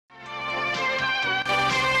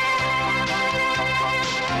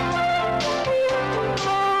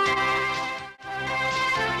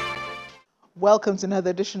Welcome to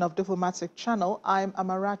another edition of Diplomatic Channel. I'm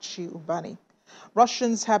Amarachi Ubani.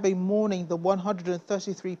 Russians have been mourning the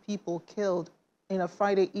 133 people killed in a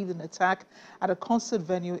Friday evening attack at a concert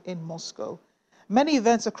venue in Moscow. Many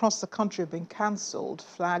events across the country have been cancelled.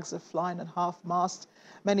 Flags are flying at half-mast.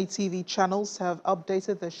 Many TV channels have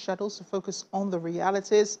updated their schedules to focus on the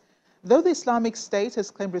realities. Though the Islamic State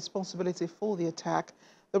has claimed responsibility for the attack,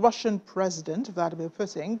 the Russian President, Vladimir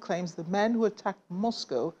Putin, claims the men who attacked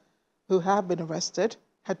Moscow, who have been arrested,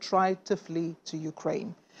 had tried to flee to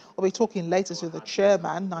Ukraine. We'll be talking later to the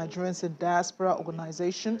chairman, Nigerians in Diaspora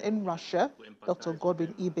Organization in Russia, Dr.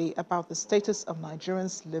 Godwin Ibe, about the status of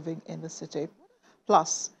Nigerians living in the city.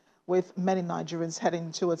 Plus, with many Nigerians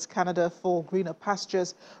heading towards Canada for greener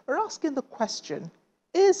pastures, we're asking the question,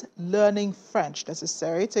 is learning French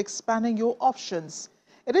necessary to expanding your options?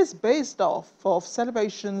 It is based off of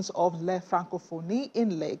celebrations of La Francophonie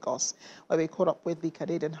in Lagos, where we caught up with the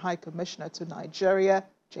Canadian High Commissioner to Nigeria,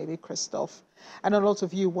 Jamie Christoph. And a lot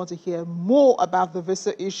of you want to hear more about the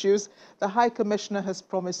visa issues. The High Commissioner has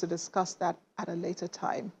promised to discuss that at a later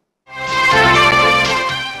time.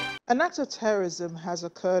 An act of terrorism has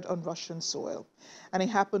occurred on Russian soil, and it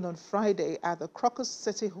happened on Friday at the Crocus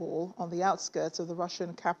City Hall on the outskirts of the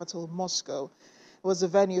Russian capital, Moscow. It was a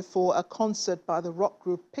venue for a concert by the rock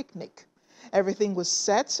group Picnic. Everything was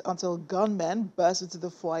set until gunmen burst into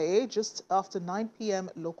the foyer just after 9 p.m.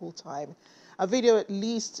 local time. A video at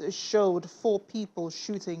least showed 4 people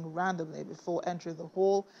shooting randomly before entering the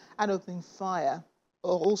hall and opening fire,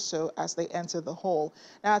 also as they entered the hall.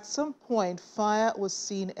 Now, at some point, fire was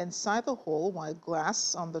seen inside the hall while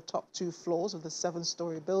glass on the top 2 floors of the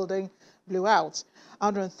 7-story building blew out.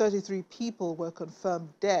 133 people were confirmed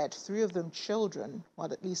dead, 3 of them children,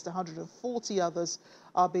 while at least 140 others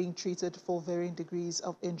are being treated for varying degrees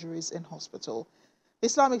of injuries in hospital. The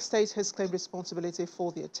Islamic State has claimed responsibility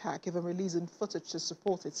for the attack, even releasing footage to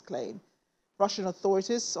support its claim. Russian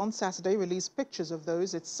authorities on Saturday released pictures of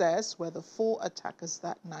those, it says, were the 4 attackers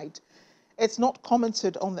that night. It's not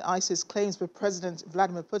commented on the ISIS claims, but President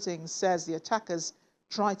Vladimir Putin says the attackers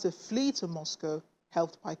tried to flee to Moscow,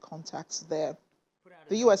 helped by contacts there.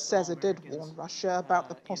 The U.S. says it did warn Russia about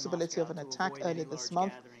the possibility of an attack earlier this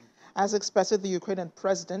month. As expected, the Ukrainian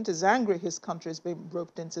president is angry his country has been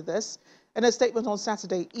roped into this. In a statement on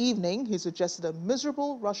Saturday evening, he suggested a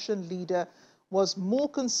miserable Russian leader was more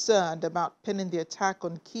concerned about pinning the attack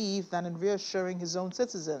on Kyiv than in reassuring his own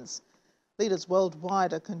citizens. Leaders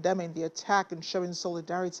worldwide are condemning the attack and showing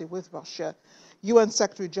solidarity with Russia. UN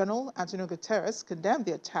Secretary General Antonio Guterres condemned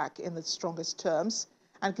the attack in the strongest terms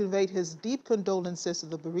and conveyed his deep condolences to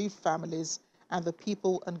the bereaved families and the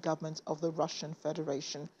people and government of the Russian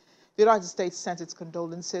Federation. The United States sent its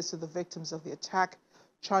condolences to the victims of the attack.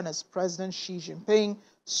 China's President Xi Jinping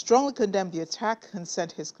strongly condemned the attack and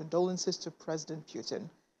sent his condolences to President Putin.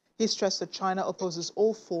 He stressed that China opposes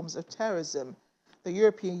all forms of terrorism. The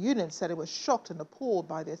European Union said it was shocked and appalled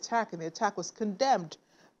by the attack, and the attack was condemned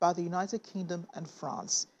by the United Kingdom and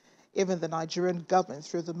France. Even the Nigerian government,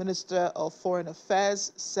 through the Minister of Foreign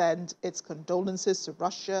Affairs, sent its condolences to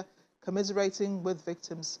Russia, commiserating with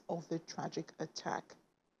victims of the tragic attack.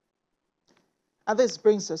 And this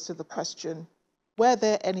brings us to the question, were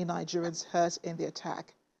there any Nigerians hurt in the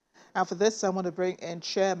attack? And for this, I want to bring in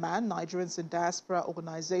Chairman, Nigerians in Diaspora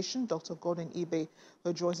Organization, Dr. Godwin Ibe,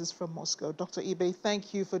 who joins us from Moscow. Dr. Ibe,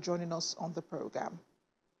 thank you for joining us on the program.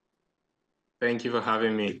 Thank you for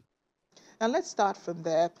having me. And let's start from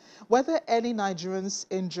there. Were there any Nigerians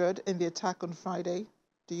injured in the attack on Friday?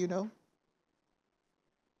 Do you know?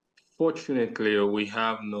 Fortunately, we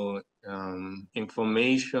have no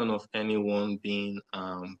information of anyone being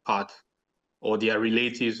part or their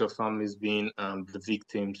relatives or families being the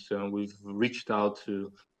victims. We've reached out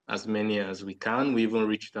to as many as we can. We even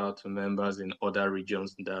reached out to members in other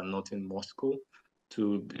regions that are not in Moscow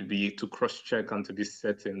to cross-check and to be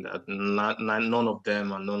certain that none of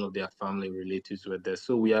them and none of their family relatives were there.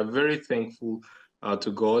 So we are very thankful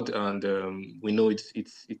to God, and we know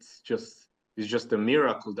it's just a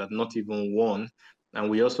miracle that not even one. And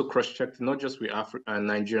we also cross-checked not just with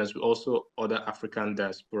Nigerians, but also other African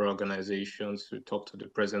diaspora organizations. We talked to the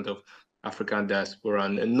president of African diaspora,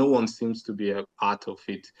 and no one seems to be a part of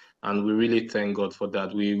it. And we really thank God for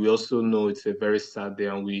that. We also know it's a very sad day,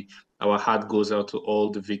 and our heart goes out to all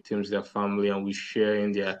the victims, their family, and we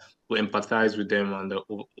empathize with them and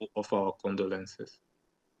offer our condolences.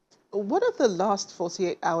 What have the last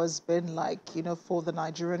 48 hours been like, for the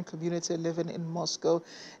Nigerian community living in Moscow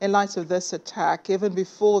in light of this attack, even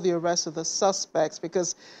before the arrest of the suspects?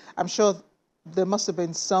 Because I'm sure there must have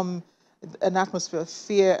been an atmosphere of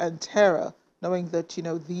fear and terror knowing that,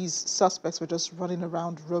 these suspects were just running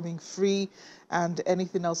around roaming free and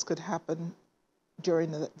anything else could happen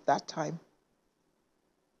during that time?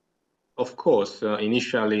 Of course,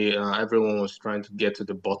 initially everyone was trying to get to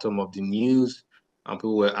the bottom of the news.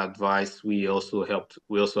 People were advised. We also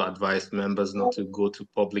advised members not to go to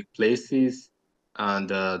public places and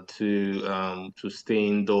to stay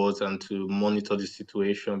indoors and to monitor the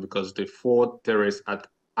situation because the four terrorists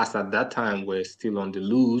as at that time were still on the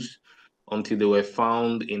loose until they were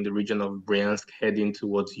found in the region of Bryansk heading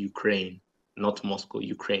towards Ukraine, not Moscow,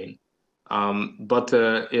 Ukraine. But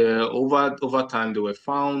over time, they were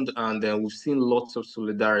found, and we've seen lots of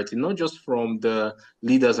solidarity, not just from the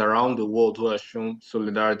leaders around the world who have shown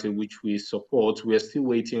solidarity, which we support. We are still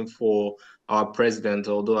waiting for our president,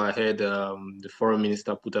 although I heard the foreign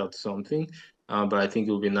minister put out something. But I think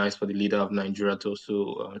it would be nice for the leader of Nigeria to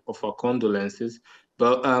also offer condolences.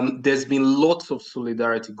 But there's been lots of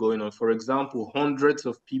solidarity going on. For example, hundreds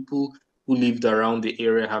of people who lived around the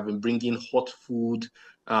area have been bringing hot food,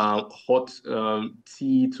 hot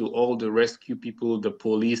tea to all the rescue people, the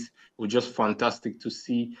police. It was just fantastic to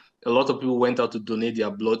see. A lot of people went out to donate their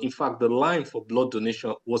blood. In fact, the line for blood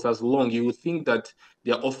donation was as long. You would think that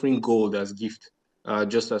they're offering gold as gift,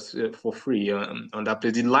 just as for free on that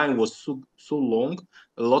place. The line was so long.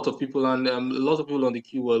 A lot of people and a lot of people on the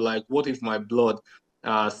queue were like, "What if my blood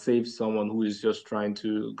saves someone who is just trying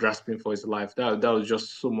to grasping for his life?" That was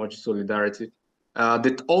just so much solidarity.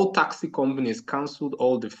 All taxi companies canceled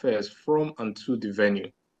all the fares from and to the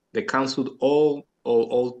venue. They canceled all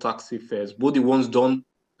taxi fares, both the ones done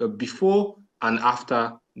before and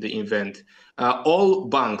after the event. All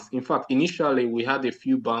banks, in fact, initially we had a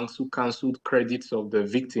few banks who canceled credits of the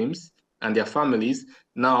victims and their families.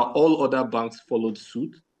 Now all other banks followed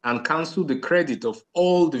suit and canceled the credit of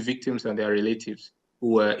all the victims and their relatives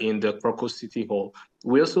who were in the Krakow City Hall.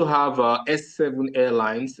 We also have S7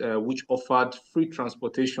 Airlines, which offered free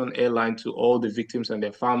transportation airline to all the victims and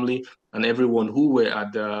their family and everyone who were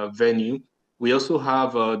at the venue. We also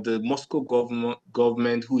have the Moscow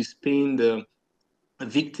government who is paying the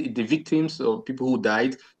victims or people who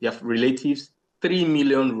died, their relatives, 3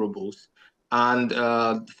 million rubles. And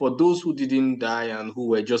for those who didn't die and who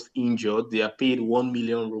were just injured, they are paid 1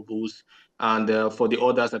 million rubles. And for the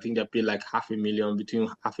others, I think they're paid like half a million, between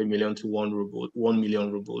half a million to 1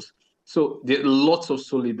 million rubles. So there are lots of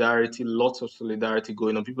solidarity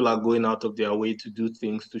going on. People are going out of their way to do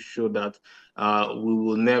things to show that we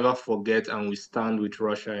will never forget and we stand with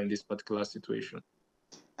Russia in this particular situation.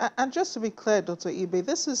 And just to be clear, Dr. Ibe,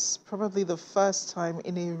 this is probably the first time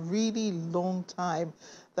in a really long time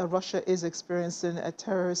that Russia is experiencing a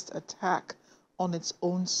terrorist attack on its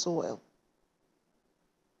own soil.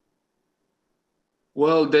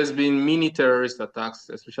 Well, there's been many terrorist attacks,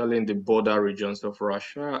 especially in the border regions of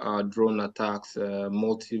Russia, drone attacks,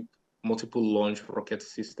 multiple launch rocket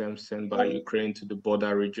systems sent by Ukraine to the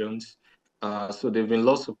border regions. So there have been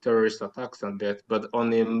lots of terrorist attacks and that, but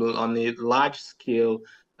on a large scale,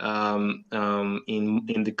 in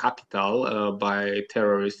the capital by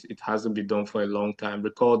terrorists, it hasn't been done for a long time.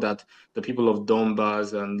 Recall that the people of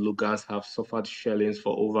Donbass and Lugansk have suffered shellings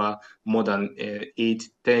for over more than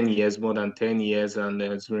 10 years, more than 10 years, and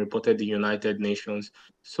it's been reported the United Nations.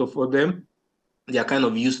 So for them, they are kind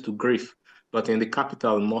of used to grief. But in the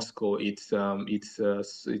capital, Moscow, it's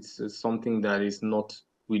something that is not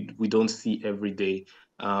we don't see every day.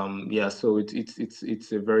 Yeah, so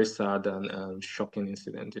it's a very sad and shocking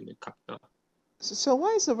incident in the capital. So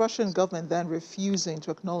why is the Russian government then refusing to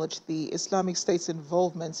acknowledge the Islamic State's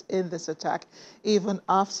involvement in this attack, even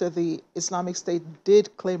after the Islamic State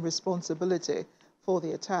did claim responsibility for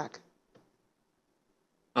the attack?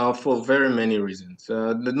 For very many reasons.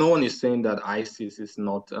 No one is saying that ISIS is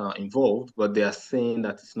not involved, but they are saying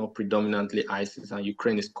that it's not predominantly ISIS and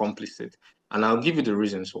Ukraine is complicit. And I'll give you the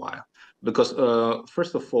reasons why. Because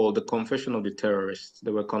first of all, the confession of the terrorists,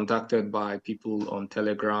 they were contacted by people on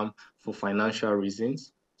Telegram for financial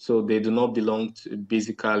reasons. So they do not belong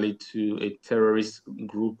basically to a terrorist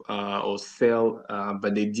group or cell,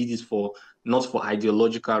 but they did it for not for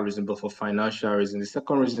ideological reason, but for financial reason. The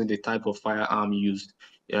second reason, the type of firearm used.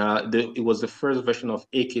 It was the first version of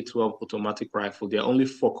AK-12 automatic rifle. There are only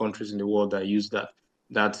 4 countries in the world that use that.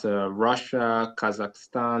 That's Russia,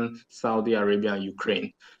 Kazakhstan, Saudi Arabia, and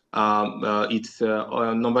Ukraine. It's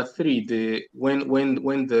number three.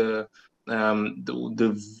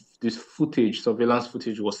 This footage, surveillance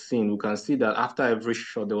footage was seen, we can see that after every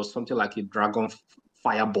shot, there was something like a dragon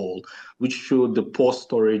fireball, which showed the poor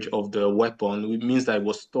storage of the weapon, which means that it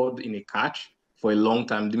was stored in a cache for a long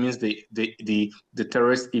time. It means the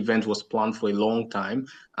terrorist event was planned for a long time,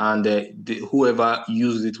 and whoever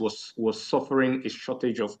used it was suffering a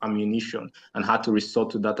shortage of ammunition and had to resort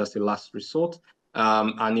to that as a last resort.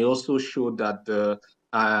 And he also showed that the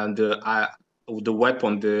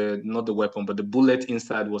weapon, not the weapon, but the bullet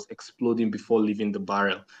inside was exploding before leaving the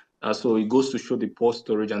barrel. So it goes to show the poor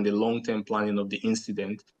storage and the long-term planning of the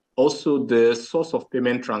incident. Also, the source of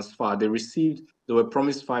payment transfer, they were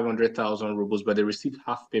promised 500,000 rubles, but they received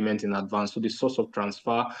half payment in advance. So the source of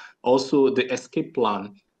transfer, also the escape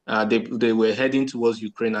plan, they were heading towards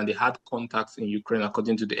Ukraine and they had contacts in Ukraine,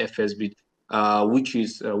 according to the FSB,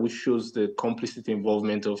 which shows the complicit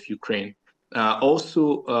involvement of Ukraine.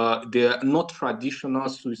 Also, they're not traditional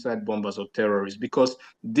suicide bombers or terrorists, because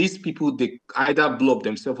these people, they either blow up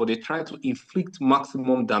themselves or they try to inflict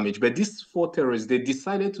maximum damage. But these 4 terrorists, they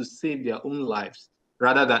decided to save their own lives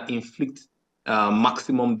rather than inflict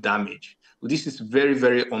maximum damage. This is very,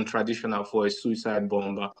 very untraditional for a suicide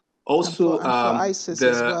bomber. Also, and for ISIS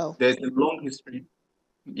as well. There's a long history.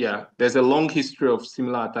 Yeah, there's a long history of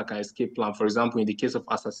similar attack and escape plan. For example, in the case of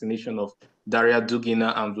assassination of Daria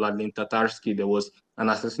Dugina and Vladimir Tatarsky, there was an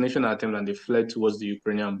assassination attempt and they fled towards the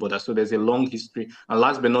Ukrainian border. So there's a long history. And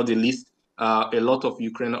last but not the least, a lot of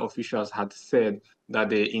Ukrainian officials had said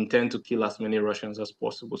that they intend to kill as many Russians as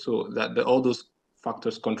possible. So that all those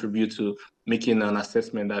factors contribute to making an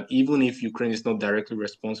assessment that even if Ukraine is not directly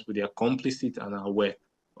responsible, they are complicit and are aware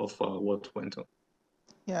of what went on.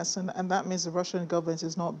 Yes, and that means the Russian government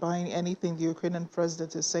is not buying anything the Ukrainian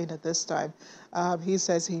president is saying at this time. He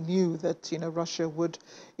says he knew that, Russia would,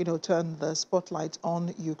 turn the spotlight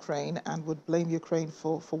on Ukraine and would blame Ukraine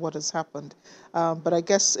for what has happened. But I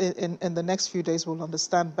guess in the next few days we'll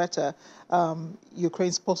understand better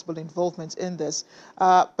Ukraine's possible involvement in this.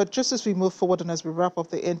 But just as we move forward and as we wrap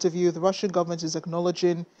up the interview, the Russian government is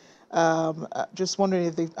acknowledging just wondering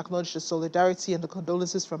if they've acknowledged the solidarity and the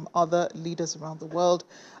condolences from other leaders around the world.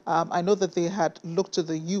 I know that they had looked to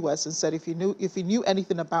the U.S. and said, if you knew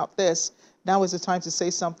anything about this, now is the time to say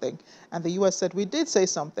something. And the U.S. said, we did say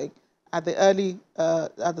something at the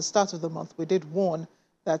start of the month. We did warn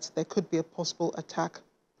that there could be a possible attack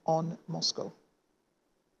on Moscow.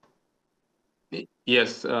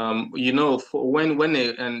 Yes, when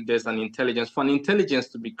there's an intelligence, for an intelligence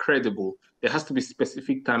to be credible, there has to be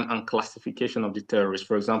specific time and classification of the terrorists.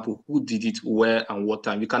 For example, who did it, where, and what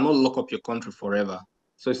time. You cannot lock up your country forever.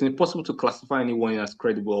 So it's impossible to classify anyone as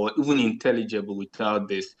credible or even intelligible without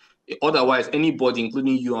this. Otherwise, anybody,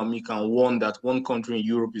 including you and me, can warn that one country in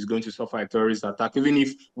Europe is going to suffer a terrorist attack, even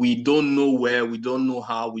if we don't know where, we don't know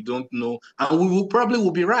how, we don't know, and we will probably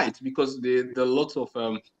be right, because there are lots of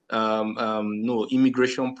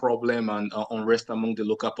immigration problem and unrest among the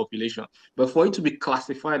local population. But for it to be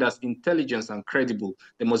classified as intelligence and credible,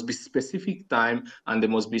 there must be specific time and there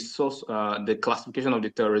must be source, the classification of the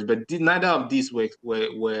terrorists. But neither of these were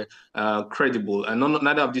credible, and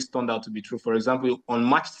neither of these turned out to be true. For example, on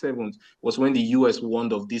March 7th was when the US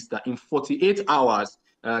warned of this, that in 48 hours,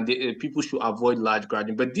 people should avoid large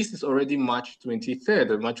gathering. But this is already March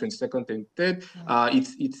 23rd, or March 22nd, 23rd.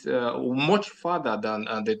 It's much farther than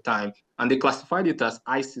the time. And they classified it as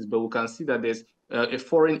ISIS, but we can see that there's a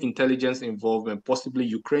foreign intelligence involvement, possibly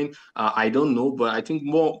Ukraine. I don't know, but I think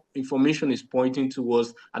more information is pointing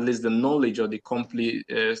towards at least the knowledge or the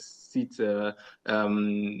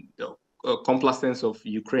complacence of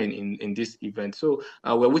Ukraine in this event. So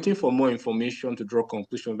we're waiting for more information to draw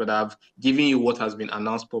conclusions, but I've given you what has been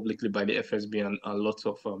announced publicly by the FSB and lots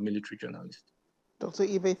of military journalists. Dr.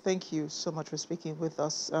 Ibe, thank you so much for speaking with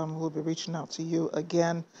us. We'll be reaching out to you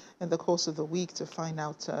again in the course of the week to find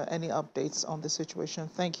out any updates on the situation.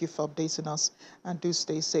 Thank you for updating us, and do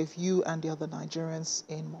stay safe, you and the other Nigerians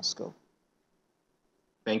in Moscow.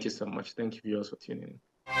 Thank you so much. Thank you viewers for tuning in.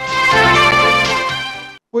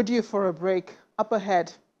 We're due for a break. Up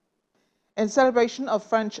ahead, in celebration of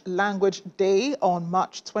French Language Day on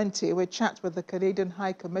March 20, we chat with the Canadian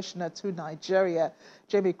High Commissioner to Nigeria,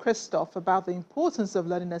 Jamie Christophe, about the importance of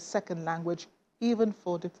learning a second language, even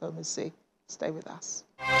for diplomacy. Stay with us.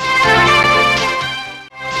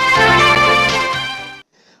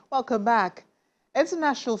 Welcome back.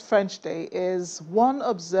 International French Day is one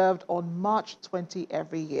observed on March 20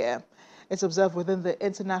 every year. It's observed within the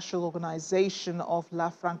International Organization of La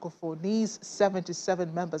Francophonie's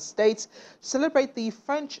 77 member states to celebrate the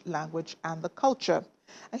French language and the culture.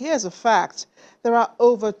 And here's a fact. There are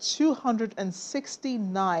over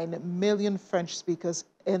 269 million French speakers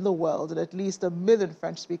in the world, and at least 1 million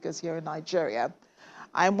French speakers here in Nigeria.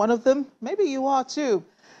 I'm one of them. Maybe you are too.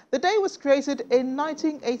 The day was created in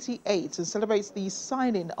 1988 and celebrates the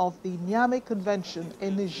signing of the Niamey Convention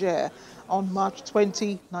in Niger on March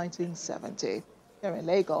 20, 1970. Here in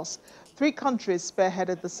Lagos, 3 countries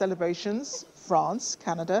spearheaded the celebrations: France,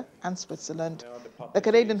 Canada, and Switzerland. The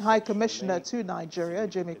Canadian High Commissioner to Nigeria,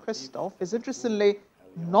 Jamie Christophe, is interestingly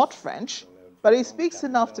not French, but he speaks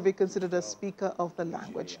enough to be considered a speaker of the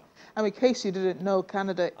language. And in case you didn't know,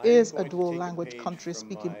 Canada is a dual language country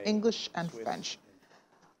speaking English and French.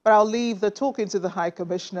 But I'll leave the talking to the High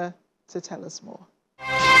Commissioner to tell us more.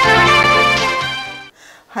 High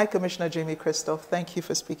Commissioner Jamie Christophe, thank you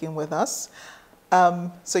for speaking with us.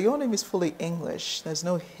 So your name is fully English. There's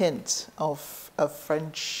no hint of a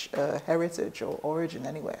French heritage or origin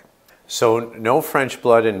anywhere. So no French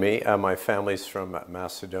blood in me. My family's from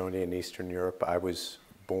Macedonia in Eastern Europe. I was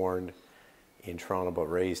born in Toronto but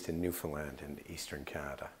raised in Newfoundland in Eastern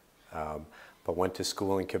Canada. But went to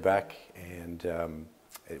school in Quebec and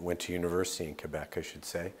went to university in Quebec, I should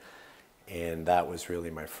say. And that was really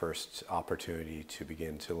my first opportunity to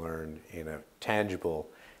begin to learn in a tangible,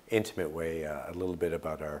 intimate way a little bit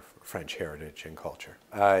about our French heritage and culture.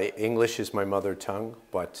 English is my mother tongue,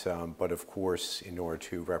 but of course, in order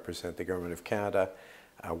to represent the Government of Canada,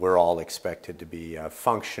 we're all expected to be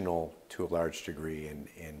functional to a large degree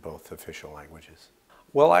in both official languages.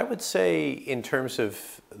 Well, I would say in terms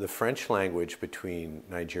of the French language between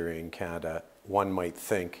Nigeria and Canada, one might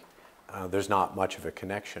think there's not much of a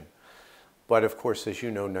connection. But of course, as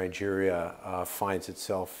you know, Nigeria finds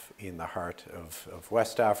itself in the heart of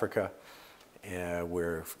West Africa,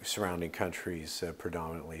 where surrounding countries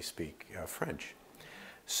predominantly speak French.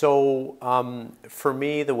 So for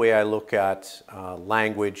me, the way I look at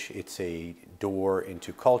language, it's a door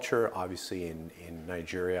into culture. Obviously, in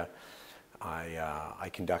Nigeria, I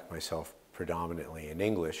conduct myself predominantly in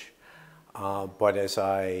English. But as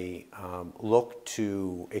I look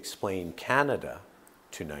to explain Canada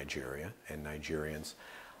to Nigeria and Nigerians,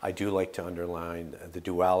 I do like to underline the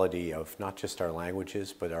duality of not just our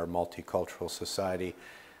languages, but our multicultural society,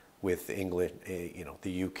 with England,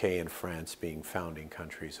 the UK and France being founding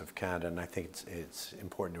countries of Canada. And I think it's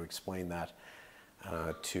important to explain that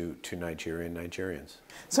to Nigerian Nigerians.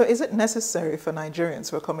 So is it necessary for Nigerians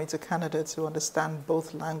who are coming to Canada to understand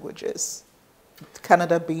both languages,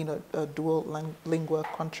 Canada being a dual lingua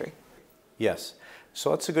country? Yes, so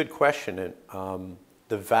that's a good question. And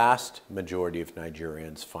the vast majority of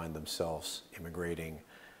Nigerians find themselves immigrating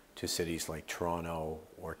to cities like Toronto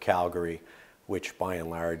or Calgary, which by and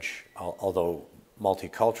large, although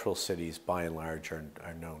multicultural cities by and large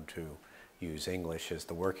are known to use English as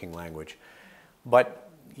the working language. But,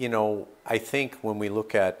 I think when we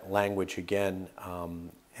look at language again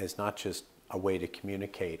as not just a way to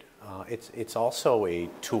communicate, it's also a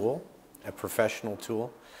tool, a professional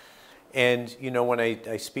tool. And, when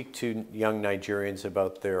I speak to young Nigerians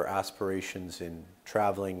about their aspirations in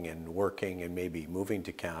traveling and working and maybe moving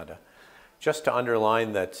to Canada, just to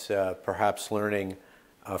underline that perhaps learning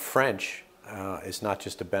French is not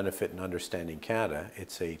just a benefit in understanding Canada,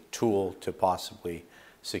 it's a tool to possibly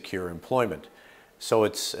secure employment. So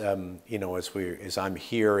it's, as I'm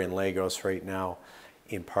here in Lagos right now,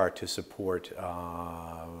 in part to support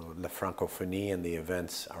La Francophonie and the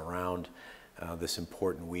events around this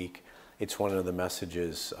important week. It's one of the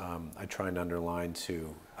messages I try and underline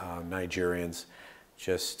to Nigerians.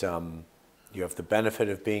 Just you have the benefit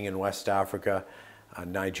of being in West Africa.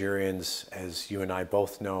 Nigerians, as you and I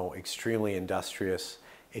both know, extremely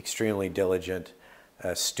extremely diligent,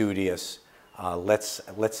 studious.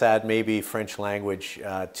 Let's add maybe French language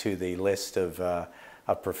to the list of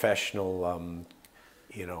professional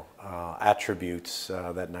attributes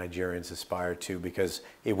that Nigerians aspire to, because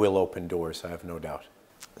it will open doors, I have no doubt.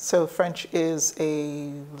 So French is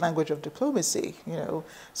a language of diplomacy,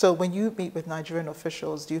 So when you meet with Nigerian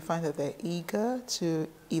officials, do you find that they're eager to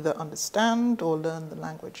either understand or learn the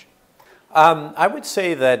language? I would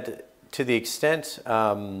say that to the extent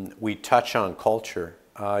we touch on culture,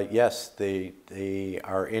 yes, they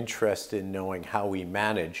are interested in knowing how we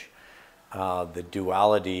manage the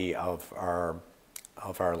duality of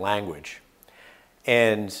our language.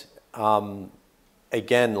 And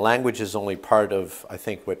again, language is only part of, I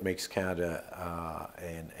think, what makes Canada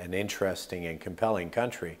an interesting and compelling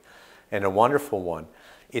country, and a wonderful one.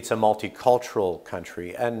 It's a multicultural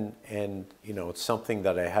country, and it's something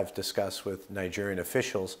that I have discussed with Nigerian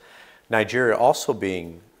officials. Nigeria also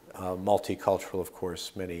being multicultural, of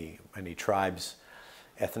course, many tribes,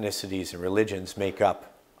 ethnicities, and religions make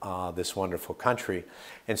up this wonderful country.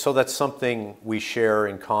 And so that's something we share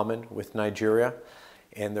in common with Nigeria.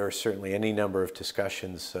 And there are certainly any number of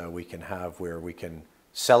discussions we can have where we can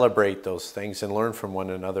celebrate those things and learn from one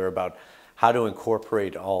another about how to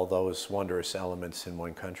incorporate all those wondrous elements in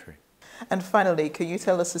one country. And finally, can you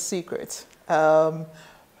tell us a secret?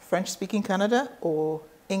 French-speaking Canada or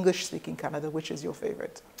English-speaking Canada, which is your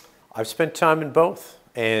favorite? I've spent time in both,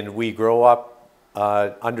 and we grow up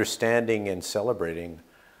understanding and celebrating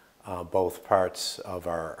both parts of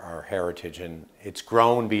our heritage, and it's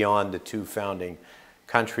grown beyond the two founding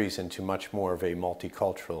countries into much more of a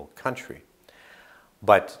multicultural country.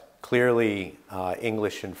 But clearly,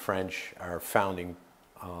 English and French are founding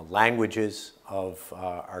languages of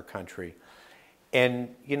our country.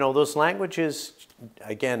 And, you know, those languages,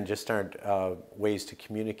 again, just aren't ways to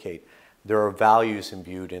communicate. There are values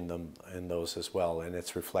imbued in them, in those as well, and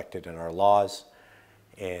it's reflected in our laws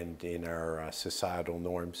and in our societal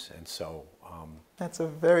norms. And so... That's a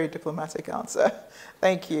very diplomatic answer.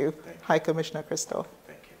 Thank you, High Commissioner Christophe.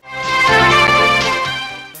 Thank you.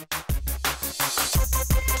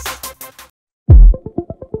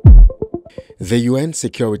 The UN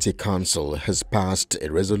Security Council has passed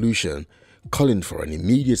a resolution calling for an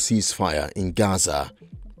immediate ceasefire in Gaza.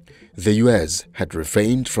 The US had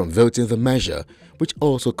refrained from voting the measure, which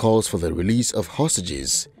also calls for the release of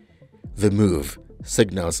hostages. The move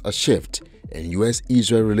signals a shift in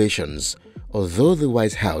US-Israel relations, although the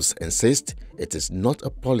White House insists it is not a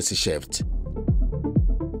policy shift.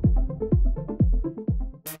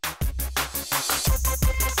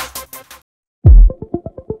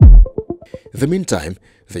 In the meantime,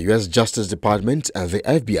 the U.S. Justice Department and the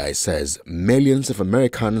FBI says millions of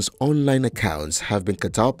Americans' online accounts have been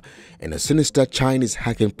cut up in a sinister Chinese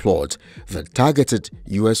hacking plot that targeted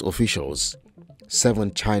U.S. officials.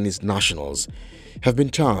 7 Chinese nationals have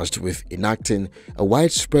been charged with enacting a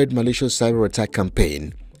widespread malicious cyber attack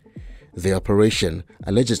campaign. The operation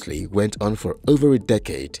allegedly went on for over a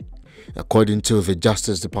decade. According to the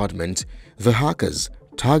Justice Department, the hackers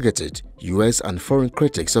targeted U.S. and foreign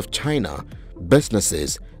critics of China,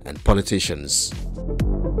 businesses, and politicians.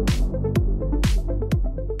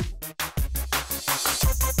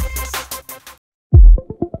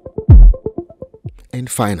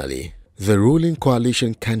 And finally, the ruling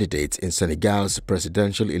coalition candidate in Senegal's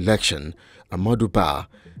presidential election, Amadou Ba,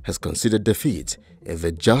 has conceded defeat in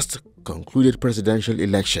the just concluded presidential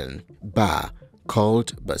election. Ba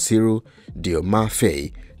called Bassirou Diomaye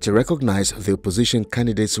Faye to recognize the opposition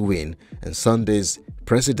candidate's win in Sunday's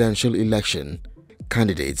presidential election.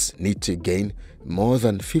 Candidates need to gain more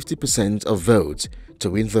than 50% of votes to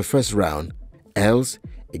win the first round, else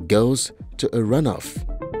it goes to a runoff.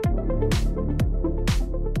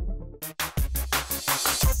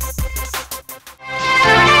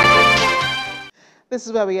 This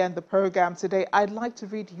is where we end the program today. I'd like to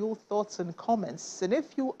read your thoughts and comments. And if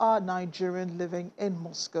you are Nigerian living in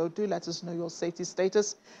Moscow, do let us know your safety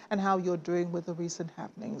status and how you're doing with the recent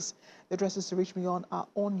happenings. The addresses to reach me on are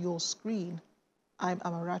on your screen. I'm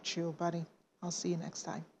Amarachi Obani. I'll see you next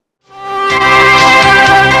time.